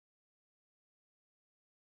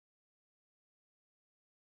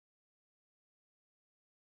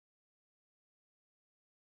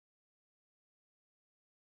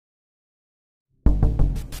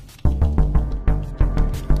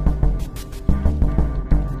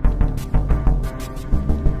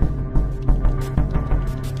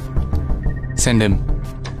Send him.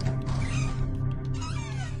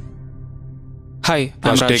 Hi,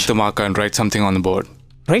 I'm Raj, Raj. take the marker and write something on the board.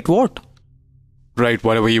 Write what? Write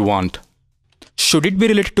whatever you want. Should it be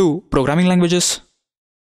related to programming languages?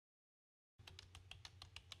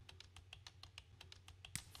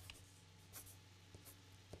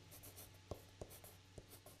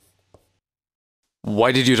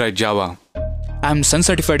 Why did you write Java? I'm Sun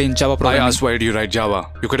certified in Java I programming. asked why did you write Java?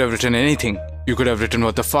 You could have written anything. You could have written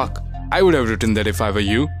what the fuck. I would have written that if I were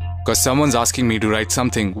you, because someone's asking me to write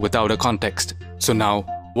something without a context. So now,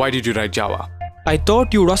 why did you write Java? I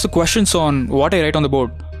thought you would ask the questions on what I write on the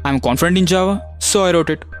board. I'm confident in Java, so I wrote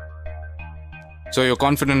it. So you're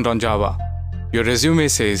confident on Java. Your resume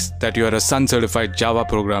says that you are a Sun certified Java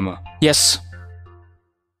programmer. Yes.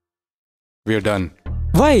 We're done.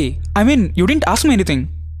 Why? I mean, you didn't ask me anything.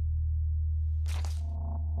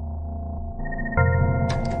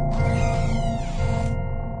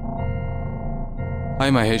 Hi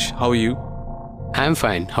Mahesh, how are you? I'm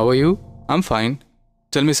fine. How are you? I'm fine.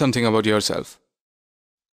 Tell me something about yourself.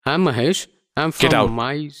 I'm Mahesh. I'm from Get out.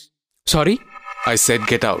 Sorry? I said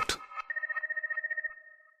get out.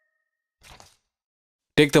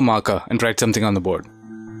 Take the marker and write something on the board.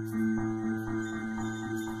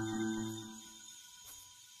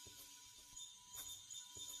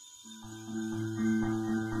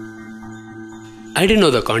 I didn't know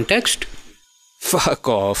the context. Fuck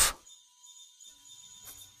off.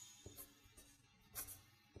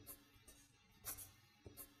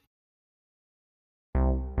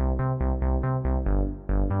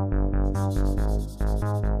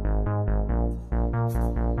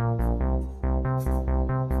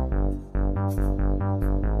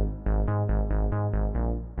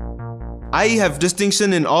 I have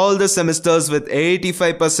distinction in all the semesters with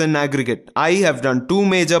 85% aggregate. I have done 2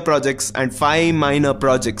 major projects and 5 minor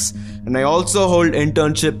projects. And I also hold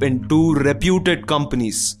internship in 2 reputed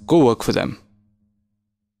companies. Go work for them.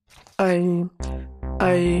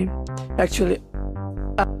 I actually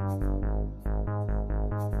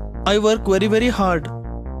I work very hard.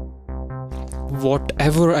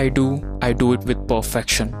 Whatever I do it with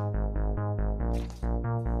perfection.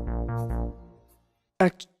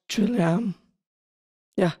 Actually, I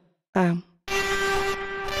am.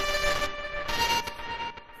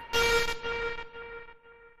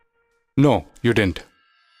 No, you didn't.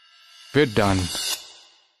 We're done.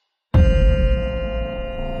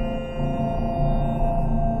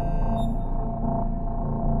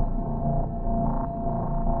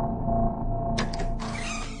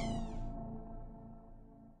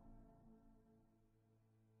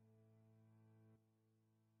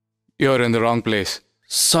 You're in the wrong place.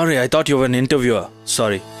 Sorry, I thought you were an interviewer.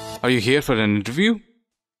 Sorry. Are you here for an interview?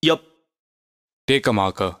 Yup. Take a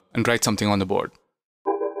marker and write something on the board.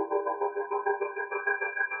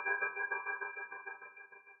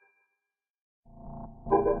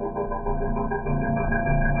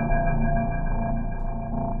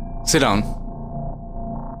 Sit down.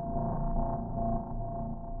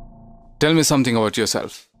 Tell me something about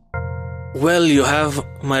yourself. Well, you have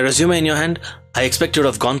my resume in your hand. I expect you to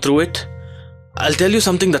have gone through it. I'll tell you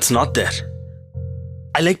something that's not there.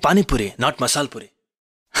 I like pani puri, not masal puri.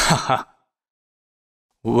 Haha.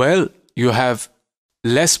 Well, you have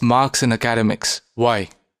less marks in academics. Why?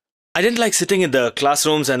 I didn't like sitting in the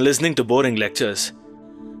classrooms and listening to boring lectures.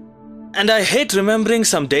 And I hate remembering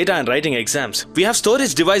some data and writing exams. We have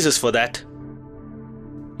storage devices for that.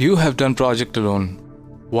 You have done project alone.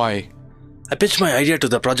 Why? I pitched my idea to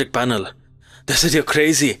the project panel. They said you're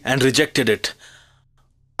crazy and rejected it.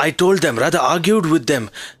 I told them, rather argued with them,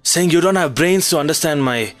 saying you don't have brains to understand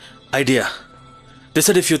my idea. They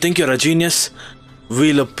said if you think you're a genius,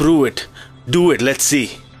 we'll approve it. Do it, let's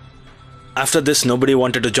see. After this, nobody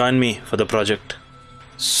wanted to join me for the project.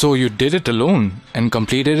 So you did it alone and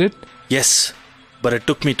completed it? Yes, but it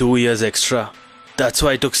took me 2 years extra. That's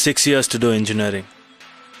why it took 6 years to do engineering.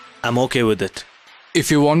 I'm okay with it. If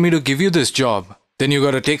you want me to give you this job, then you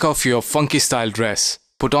gotta take off your funky style dress,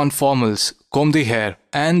 put on formals, comb the hair,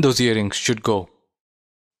 and those earrings should go.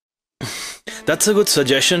 That's a good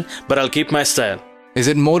suggestion, but I'll keep my style. Is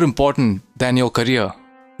it more important than your career?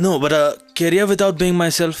 No, but a career without being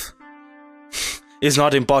myself is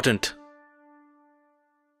not important.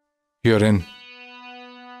 You're in.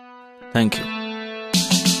 Thank you.